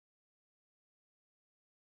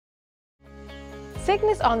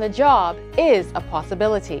sickness on the job is a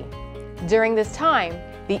possibility. During this time,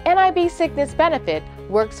 the NIB sickness benefit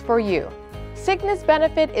works for you. Sickness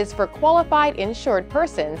benefit is for qualified insured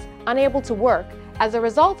persons unable to work as a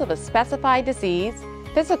result of a specified disease,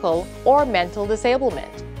 physical or mental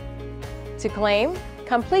disablement. To claim,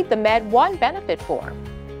 complete the Med-1 benefit form.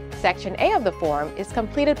 Section A of the form is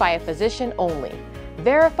completed by a physician only,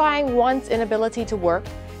 verifying one's inability to work,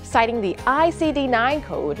 citing the ICD-9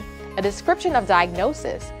 code, a description of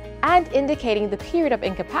diagnosis, and indicating the period of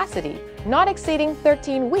incapacity not exceeding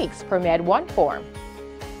 13 weeks per Med-1 form.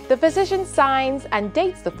 The physician signs and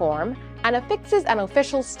dates the form and affixes an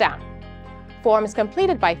official stamp. Forms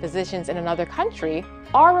completed by physicians in another country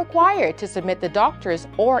are required to submit the doctor's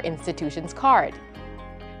or institution's card.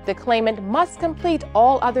 The claimant must complete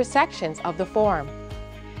all other sections of the form.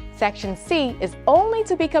 Section C is only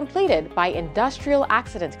to be completed by industrial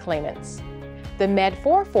accident claimants. The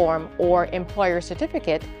Med-4 form or employer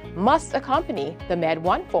certificate must accompany the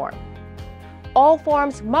Med-1 form. All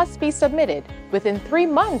forms must be submitted within 3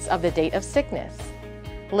 months of the date of sickness.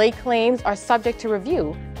 Late claims are subject to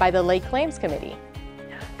review by the Late Claims Committee.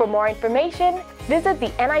 For more information, visit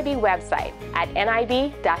the NIB website at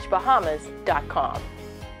nib-bahamas.com.